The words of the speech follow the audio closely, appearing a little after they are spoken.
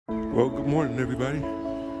Well, good morning, everybody.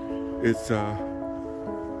 It's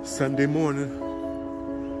Sunday morning,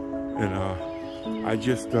 and I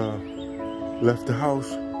just left the house.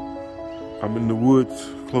 I'm in the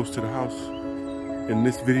woods close to the house. In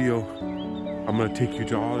this video, I'm gonna take you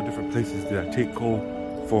to all the different places that I take Cole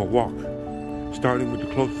for a walk, starting with the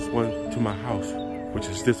closest one to my house, which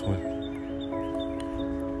is this one.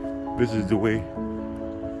 This is the way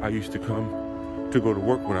I used to come to go to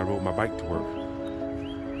work when I rode my bike to work.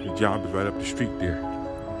 The job is right up the street there.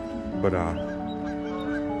 But I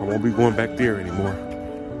won't be going back there anymore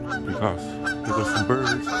because there were some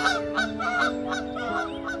birds.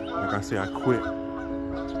 Like I say, I quit.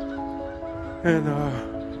 And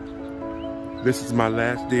this is my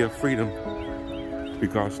last day of freedom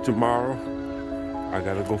because tomorrow I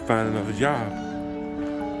gotta go find another job.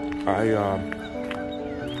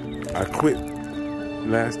 I quit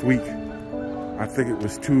last week. I think it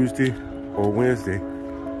was Tuesday or Wednesday.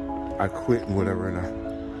 I quit and whatever, and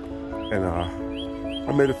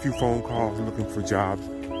I made a few phone calls looking for jobs,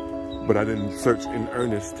 but I didn't search in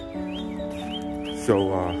earnest. So,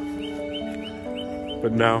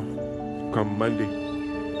 but now, come Monday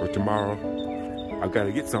or tomorrow, I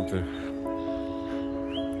gotta get something.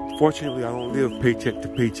 Fortunately, I don't live paycheck to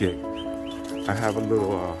paycheck. I have a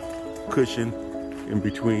little cushion in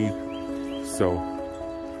between, so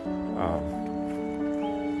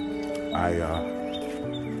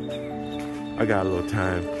I got a little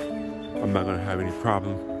time. I'm not gonna have any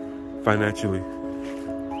problem financially,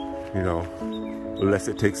 you know, unless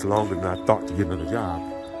it takes longer than I thought to get another job,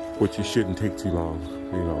 which it shouldn't take too long,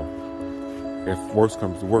 you know. If worse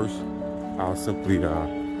comes to worse, I'll simply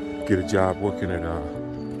get a job working at a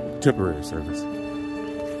temporary service,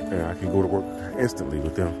 and I can go to work instantly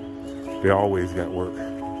with them. They always got work,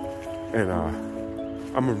 and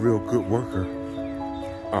I'm a real good worker,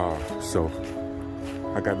 so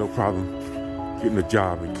I got no problem getting a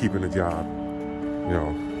job and keeping a job. You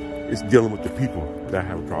know, it's dealing with the people that I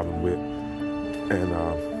have a problem with. And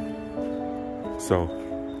so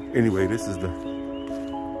anyway, this is the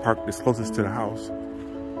park that's closest to the house.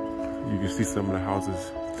 You can see some of the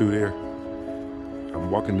houses through there. I'm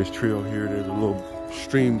walking this trail here. There's a little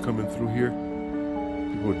stream coming through here.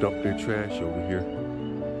 People dump their trash over here.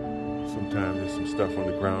 Sometimes there's some stuff on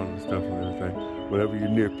the ground and stuff and everything. Whenever you're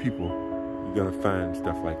near people, you're gonna find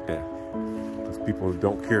stuff like that. Because people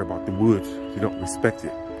don't care about the woods. They don't respect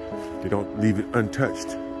it. They don't leave it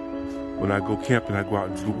untouched. When I go camping, I go out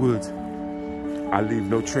into the woods, I leave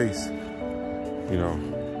no trace. You know,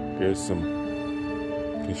 there's some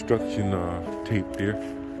construction tape there.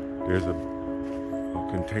 There's a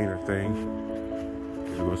container thing.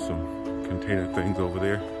 There was some container things over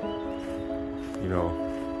there. You know,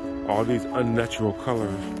 all these unnatural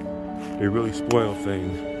colors, they really spoil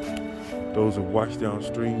things. Those are washed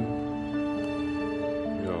downstream,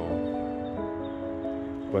 you know,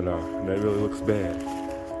 but that really looks bad.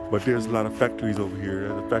 But there's a lot of factories over here.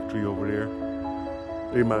 There's a factory over there.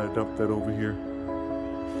 They might have dumped that over here,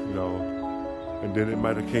 you know, and then it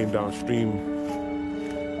might have came downstream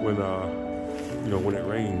when, you know, when it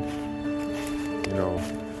rained, you know,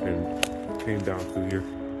 and came down through here.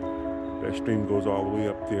 That stream goes all the way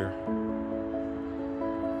up there.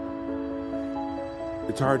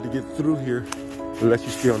 It's hard to get through here unless you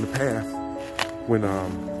stay on the path when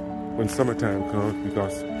summertime comes,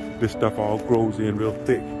 because this stuff all grows in real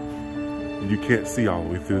thick and you can't see all the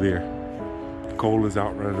way through there. Cole is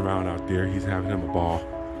out running around out there. He's having him a ball,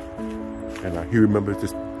 and he remembers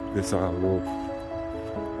this little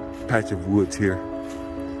patch of woods here.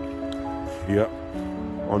 Yep.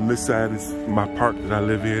 On this side is my park that I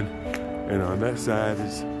live in, and on that side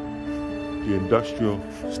is the industrial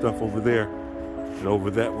stuff over there. And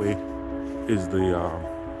over that way is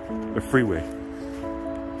the freeway.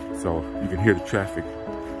 So you can hear the traffic,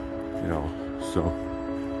 you know, so,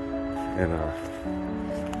 and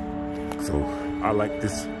so I like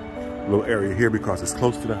this little area here because it's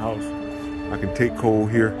close to the house. I can take Cole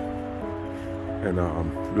here and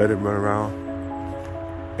let him run around,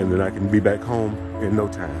 and then I can be back home in no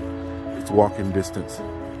time. It's walking distance,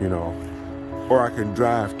 you know, or I can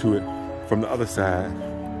drive to it from the other side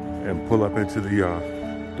and pull up into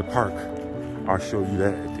the park. I'll show you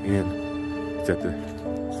that at the end. It's at the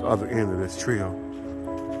other end of this trail,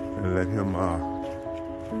 and let him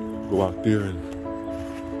go out there and,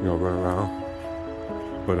 you know, run around.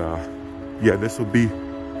 But yeah, this will be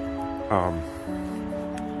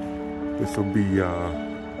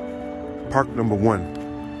park number 1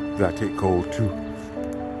 that I take Cole to.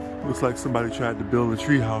 Looks like somebody tried to build a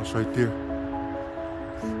tree house right there.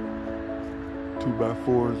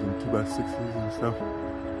 2x4s and 2x6s and stuff.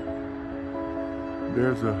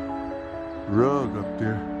 There's a rug up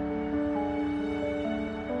there.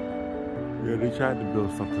 Yeah, they tried to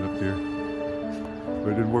build something up there, but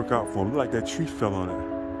it didn't work out for them. Looked like that tree fell on it.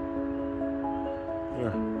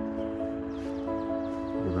 Yeah.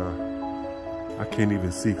 But I can't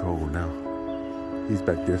even see Cole now. He's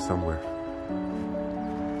back there somewhere.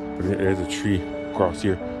 But there's a tree across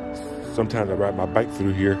here. Sometimes I ride my bike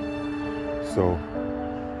through here, so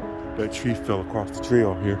that tree fell across the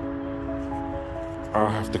trail here. I'll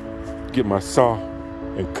have to get my saw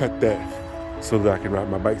and cut that so that I can ride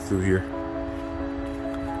my bike through here.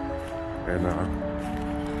 And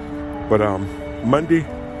Monday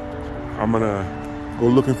I'm gonna go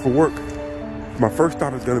looking for work. My first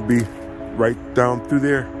stop is gonna be right down through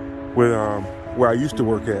there where I used to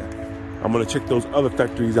work at. I'm gonna check those other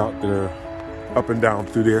factories out that are up and down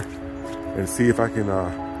through there and see if I can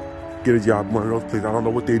get a job in one of those places. I don't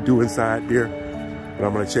know what they do inside there, but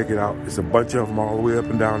I'm gonna check it out. There's a bunch of them all the way up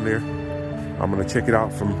and down there. I'm gonna check it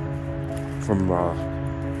out from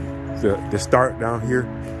the start down here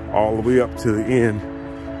all the way up to the end,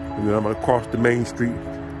 and then I'm gonna cross the main street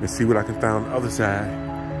and see what I can find on the other side.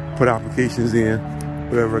 Put applications in,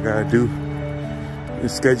 whatever I gotta do,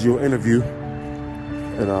 and schedule an interview,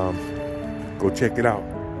 and go check it out,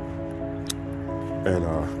 and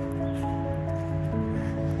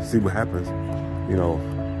see what happens. You know,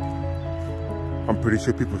 I'm pretty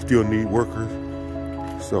sure people still need workers,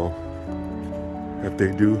 so if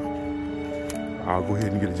they do, I'll go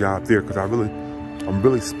ahead and get a job there, because I'm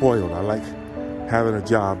really spoiled. I like having a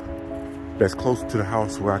job that's close to the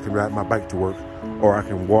house where I can ride my bike to work, or I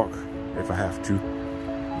can walk if I have to.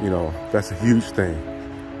 You know, that's a huge thing.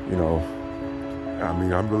 You know, I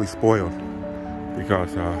mean, I'm really spoiled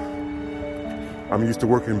because I'm used to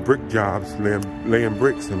working brick jobs, laying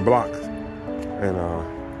bricks and blocks, and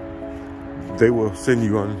they will send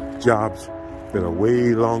you on jobs that are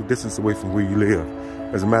way long distance away from where you live.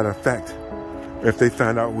 As a matter of fact, if they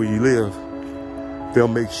find out where you live, they'll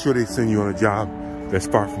make sure they send you on a job that's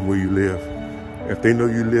far from where you live. If they know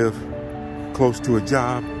you live close to a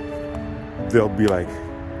job, they'll be like,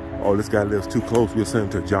 oh, this guy lives too close, we'll send him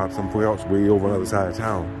to a job somewhere else way over on the other side of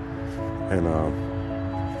town. And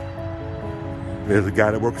there's a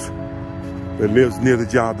guy that lives near the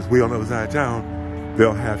job that's way on the other side of town.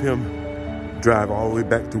 They'll have him drive all the way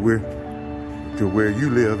back to where you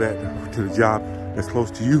live at, to the job that's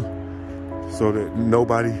close to you, so that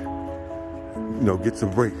nobody, you know, gets a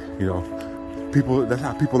break. You know, people, that's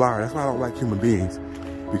how people are. That's why I don't like human beings,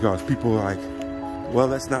 because people are like, well,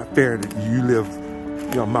 that's not fair that you live,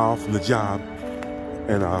 you know, a mile from the job,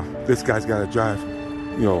 and this guy's got to drive,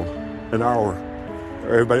 you know, an hour.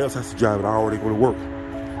 Everybody else has to drive an hour to go to work.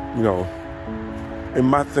 You know, and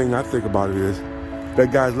my thing I think about it is,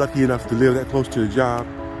 that guy's lucky enough to live that close to the job.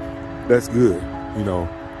 That's good. You know,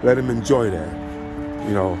 let him enjoy that.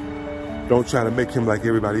 You know, don't try to make him like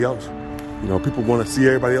everybody else. You know, people want to see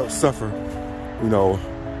everybody else suffer, you know,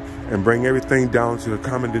 and bring everything down to the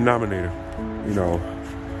common denominator. You know,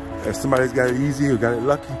 if somebody's got it easy or got it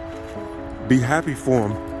lucky, be happy for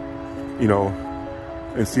them, you know.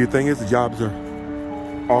 And see, the thing is, the jobs are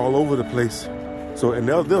all over the place. So, and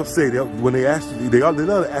they'll say, when they ask you,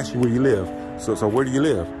 they'll ask you where you live. So where do you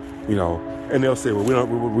live? You know, and they'll say, well, the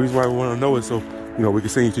reason why we want to know is so, you know, we can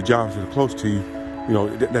send you to jobs that are close to you. You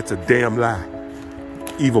know, that's a damn lie.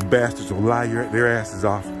 Evil bastards will lie their asses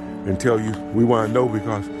off and tell you, we want to know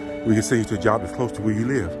because we can send you to a job that's close to where you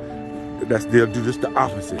live. They'll do just the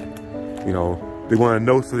opposite. You know, they want to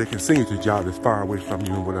know so they can send you to a job that's far away from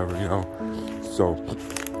you and whatever, you know. So,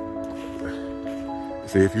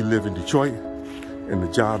 say if you live in Detroit and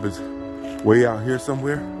the job is way out here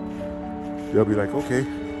somewhere, they'll be like, okay,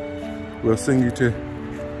 we'll send you to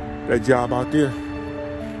that job out there.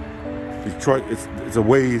 Detroit, it's a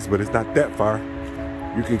ways, but it's not that far.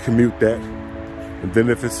 You can commute that. And then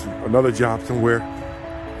if it's another job somewhere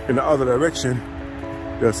in the other direction,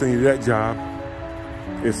 they'll send you to that job.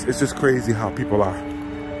 It's just crazy how people are,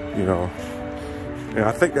 you know. And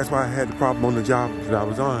I think that's why I had the problem on the job that I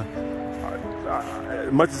was on.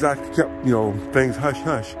 As much as I kept, you know, things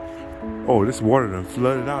hush-hush. Oh, this water done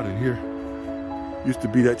flooded out in here. Used to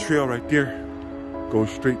be that trail right there.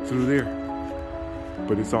 Goes straight through there.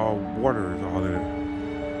 But it's all water is all in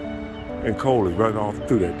it. And coal is running off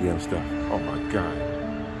through that damn stuff. Oh my God.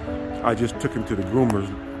 I just took him to the groomers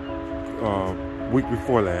week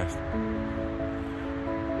before last.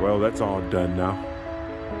 Well, that's all done now.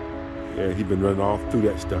 Yeah, he been running all through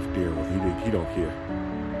that stuff there. Well, he don't care.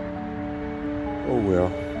 Oh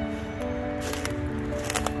well.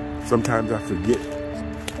 Sometimes I forget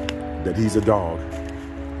that he's a dog.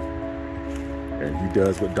 And he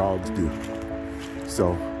does what dogs do.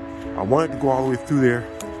 So I wanted to go all the way through there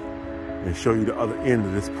and show you the other end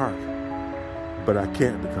of this park, but I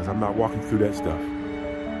can't because I'm not walking through that stuff.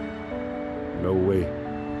 No way.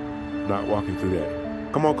 Not walking through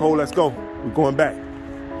that. Come on, Cole, let's go. We're going back.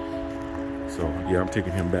 So yeah, I'm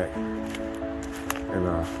taking him back. And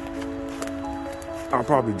I'll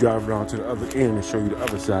probably drive around to the other end and show you the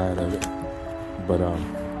other side of it. But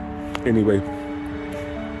anyway,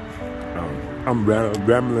 I'm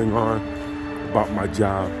rambling on about my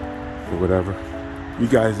job or whatever. You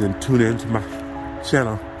guys didn't tune into my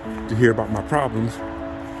channel to hear about my problems,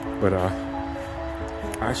 but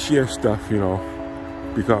I share stuff, you know,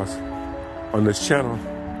 because on this channel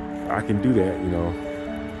I can do that, you know,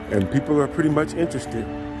 and people are pretty much interested,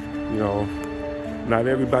 you know. Not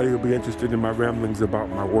everybody will be interested in my ramblings about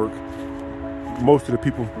my work. Most of the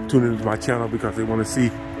people tune into my channel because they want to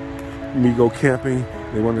see me go camping.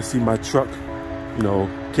 They want to see my truck, you know,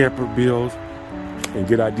 camper builds, and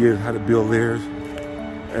get ideas how to build theirs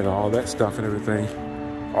and all that stuff and everything.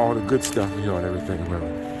 All the good stuff, you know, and everything.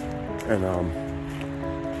 And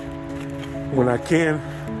when I can,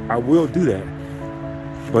 I will do that.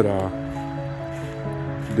 But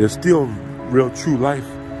there's still real true life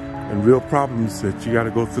and real problems that you got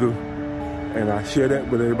to go through. And I share that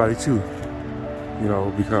with everybody too, you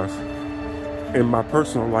know, because in my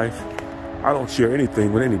personal life, I don't share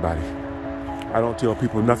anything with anybody. I don't tell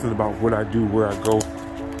people nothing about what I do, where I go,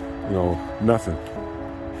 you know, nothing.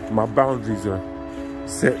 My boundaries are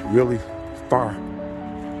set really far,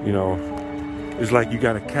 you know. It's like you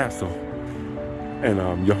got a castle,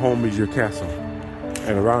 and your home is your castle,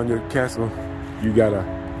 and around your castle you got a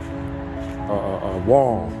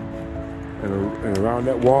wall, and around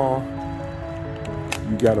that wall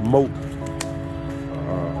you got a moat,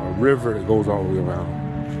 a river that goes all the way around,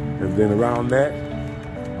 and then around that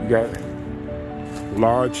you got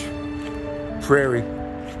large prairie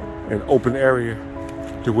and open area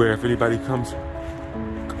to where if anybody comes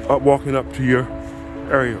up walking up to your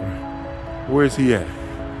area, where is he at?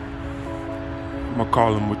 I'm gonna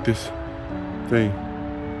call him with this thing.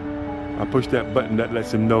 I push that button that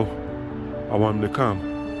lets him know I want him to come.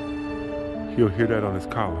 He'll hear that on his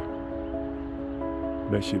collar.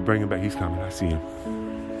 That should bring him back. He's coming. I see him.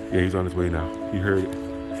 Yeah, he's on his way now. He heard it.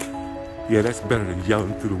 Yeah, that's better than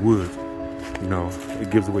yelling through the woods. You know, it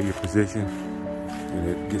gives away your position and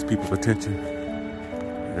it gets people's attention.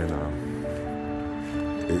 And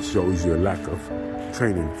it shows you a lack of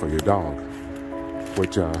training for your dog,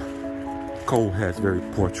 which Cole has very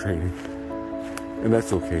poor training, and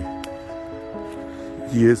that's okay.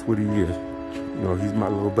 He is what he is. You know, he's my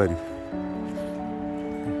little buddy.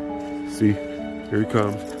 See, here he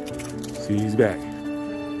comes. See, he's back.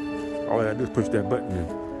 All I gotta do is push that button and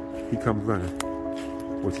he comes running,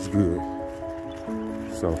 which is good.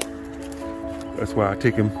 So that's why I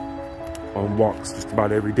take him on walks just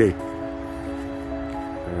about every day.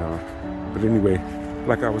 But anyway,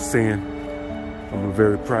 like I was saying, I'm a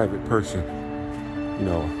very private person, you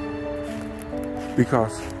know,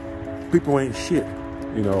 because people ain't shit,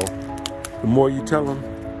 you know. The more you tell them,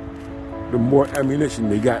 the more ammunition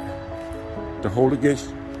they got to hold against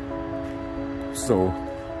you. So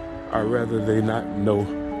I'd rather they not know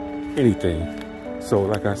anything. So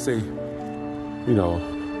like I say, you know,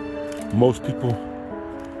 most people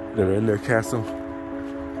that are in their castle,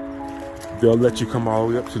 they'll let you come all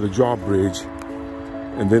the way up to the drawbridge,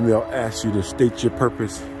 and then they'll ask you to state your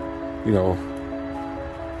purpose, you know,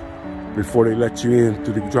 before they let you in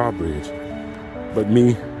through the drawbridge. But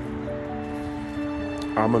me,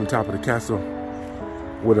 I'm on the top of the castle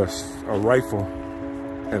with a rifle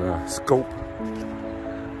and a scope,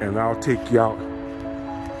 and I'll take you out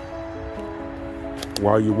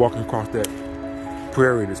while you're walking across that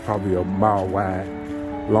prairie that's probably a mile wide.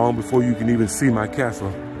 Long before you can even see my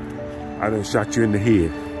castle, I done shot you in the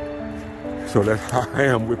head. So that's how I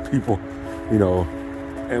am with people, you know,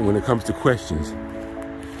 and when it comes to questions.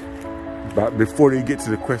 But before they get to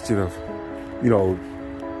the question of, you know,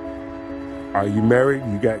 are you married?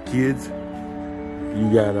 You got kids? You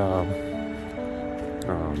got,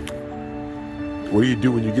 what do you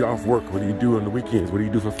do when you get off work? What do you do on the weekends? What do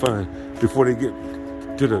you do for fun? Before they get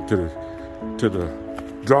to the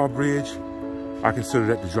drawbridge, I consider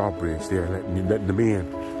that the drawbridge there, letting them in.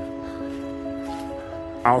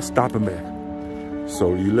 I'll stop them there.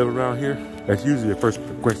 So you live around here? That's usually the first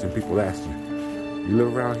question people ask you. You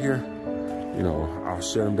live around here? You know, I'll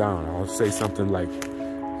shut them down. I'll say something like,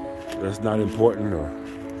 that's not important, or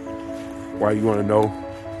why you want to know?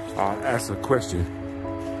 I'll ask a question,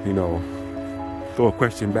 you know, throw a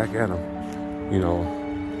question back at them, you know,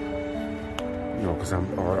 because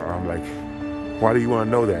I'm like, why do you want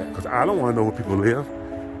to know that? Because I don't want to know where people live.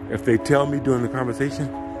 If they tell me during the conversation,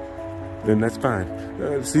 then that's fine.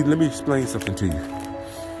 See, let me explain something to you.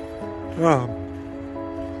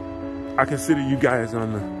 I consider you guys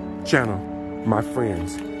on the channel my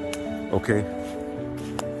friends, okay?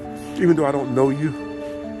 Even though I don't know you,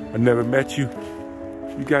 I never met you,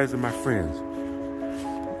 you guys are my friends.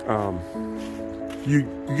 You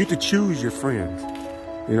get to choose your friends,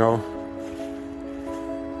 you know?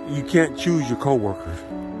 You can't choose your co-workers.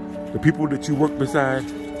 The people that you work beside,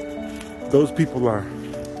 those people are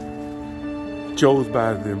chose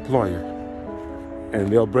by the employer. And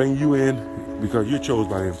they'll bring you in because you're chosen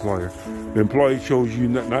by the employer. The employer chose you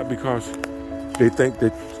not because they think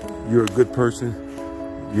that you're a good person,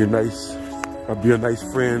 you're nice, or be a nice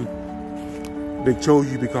friend. They chose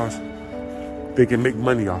you because they can make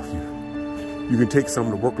money off you. You can take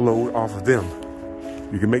some of the workload off of them.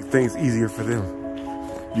 You can make things easier for them.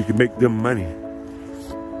 You can make them money.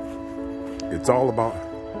 It's all about,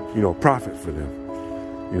 you know, profit for them.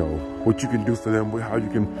 You know, what you can do for them, how you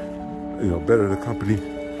can, you know, better the company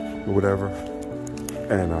or whatever.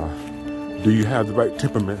 And do you have the right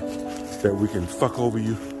temperament that we can fuck over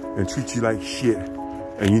you and treat you like shit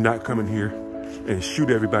and you not come in here and shoot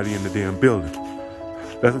everybody in the damn building?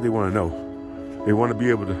 That's what they want to know. They want to be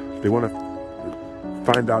able to, they want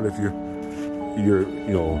to find out if you're you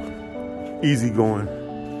know, easygoing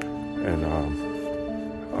and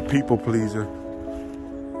a people pleaser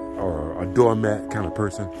or a doormat kind of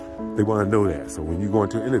person. They want to know that. So when you go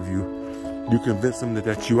into an interview, you convince them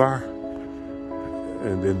that you are,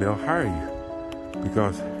 and then they'll hire you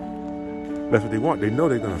because that's what they want. They know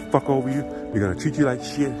they're going to fuck over you. They're going to treat you like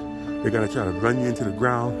shit. They're going to try to run you into the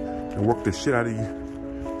ground and work the shit out of you.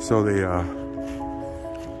 So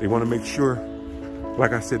they want to make sure,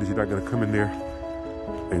 like I said, that you're not going to come in there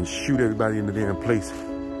and shoot everybody in the damn place,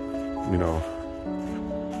 you know.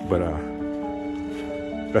 But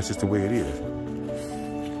that's just the way it is.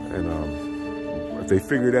 And if they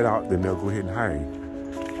figure that out, then they'll go ahead and hire you.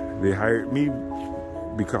 They hired me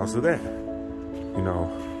because of that, you know.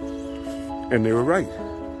 And they were right.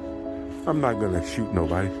 I'm not gonna shoot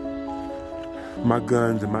nobody. My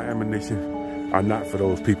guns and my ammunition are not for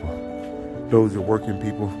those people. Those are working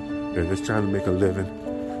people. They're just trying to make a living.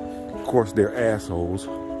 Of course, they're assholes,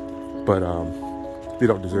 but they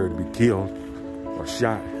don't deserve to be killed or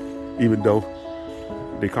shot, even though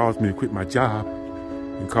they caused me to quit my job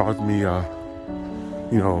and caused me,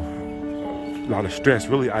 you know, a lot of stress.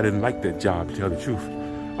 Really, I didn't like that job, to tell the truth.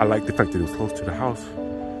 I liked the fact that it was close to the house.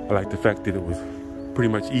 I liked the fact that it was pretty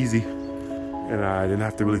much easy and I didn't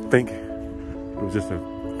have to really think. It was just a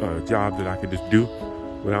job that I could just do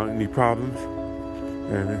without any problems.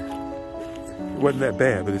 And it wasn't that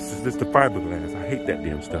bad, but it's just the fiberglass. I hate that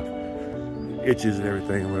damn stuff. Itches and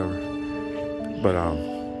everything and whatever. But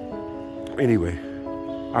anyway,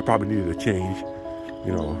 I probably needed a change,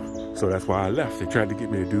 you know, so that's why I left. They tried to get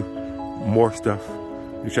me to do more stuff.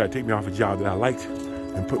 They tried to take me off a job that I liked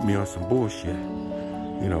and put me on some bullshit,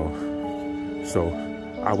 you know, so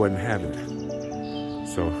I wasn't having it.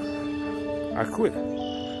 So I quit.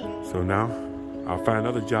 So now I'll find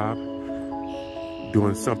another job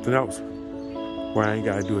doing something else where I ain't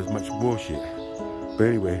gotta do as much bullshit. But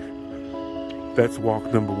anyway, that's walk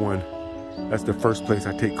number one. That's the first place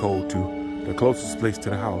I take Cole to, the closest place to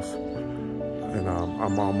the house. And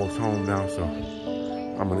I'm almost home now, so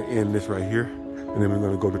I'm gonna end this right here. And then we're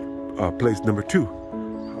gonna go to place number 2.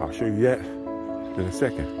 I'll show you that in a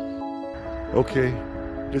second. Okay,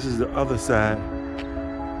 this is the other side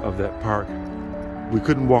of that park. We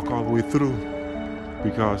couldn't walk all the way through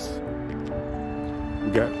because we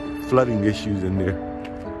got flooding issues in there.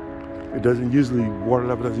 It doesn't usually, water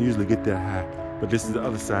level doesn't usually get that high. But this is the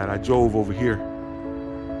other side. I drove over here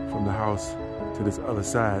from the house to this other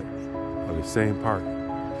side of the same park.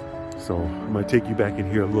 So I'm gonna take you back in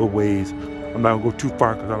here a little ways. I'm not gonna go too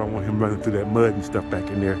far because I don't want him running through that mud and stuff back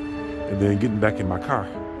in there and then getting back in my car.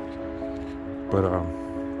 But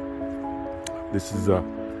this is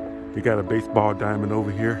they got a baseball diamond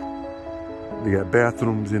over here. They got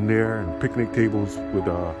bathrooms in there and picnic tables with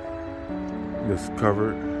this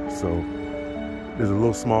covered. So there's a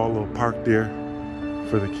little small little park there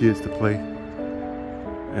for the kids to play.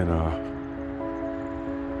 And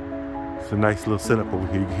it's a nice little setup over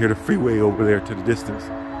here. You can hear the freeway over there to the distance.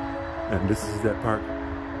 And this is that park.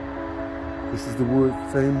 This is the woods,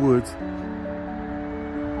 same woods.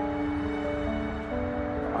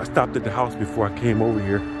 I stopped at the house before I came over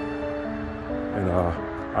here. And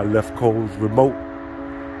I left Cole's remote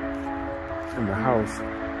in the house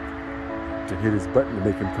to hit his button to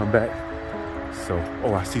make him come back. So,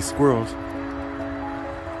 oh, I see squirrels.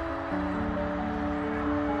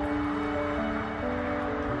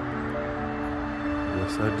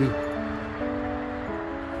 Yes, I do.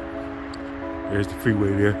 There's the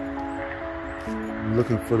freeway there. I'm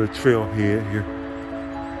looking for the trailhead here.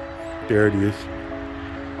 There it is.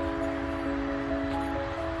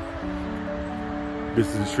 This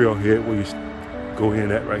is the trailhead where you go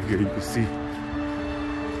in at right here. You can see.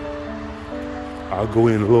 I'll go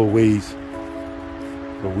in a little ways,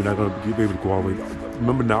 but we're not gonna be able to go all the way.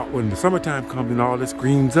 Remember now, when the summertime comes and all this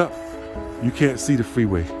greens up, you can't see the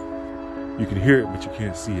freeway. You can hear it, but you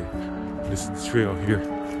can't see it. This is the trail here.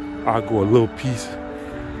 I'll go a little piece,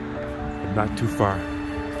 but not too far.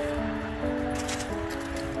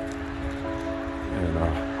 And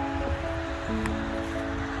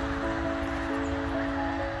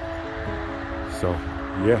so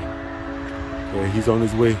yeah, he's on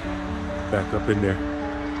his way back up in there.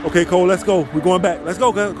 Okay, Cole, let's go. We're going back. Let's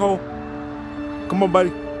go, Cole. Come on, buddy.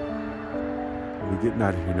 We're getting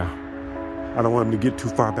out of here now. I don't want him to get too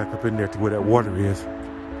far back up in there to where that water is.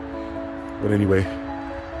 But anyway,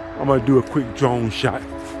 I'm gonna do a quick drone shot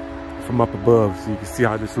from up above so you can see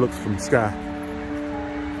how this looks from the sky.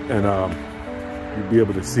 And you'll be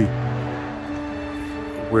able to see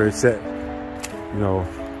where it's at, you know,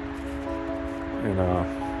 and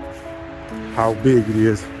how big it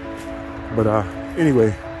is. But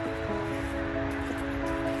anyway,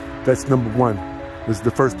 that's number one. This is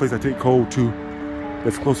the first place I take Cole to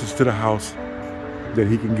that's closest to the house that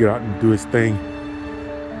he can get out and do his thing.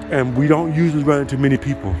 And we don't usually run into many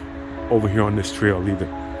people over here on this trail either,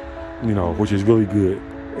 you know, which is really good,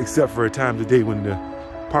 except for a time of the day when the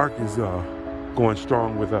park is going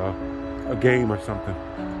strong with a game or something.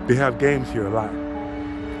 They have games here a lot,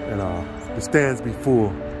 and the stands be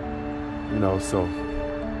full, you know, so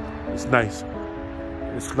it's nice.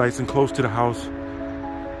 It's nice and close to the house,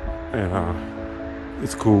 and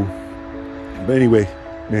it's cool. But anyway,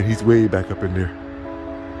 man, he's way back up in there.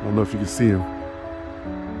 I don't know if you can see him,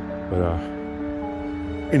 but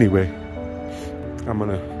anyway, I'm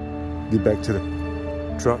gonna get back to the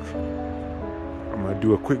truck. I'm gonna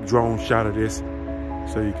do a quick drone shot of this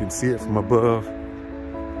so you can see it from above,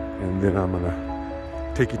 and then I'm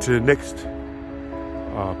gonna take you to the next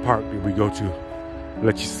park that we go to.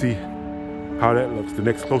 Let you see how that looks, the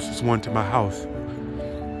next closest one to my house.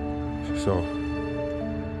 So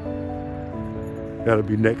that'll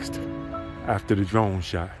be next after the drone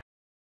shot.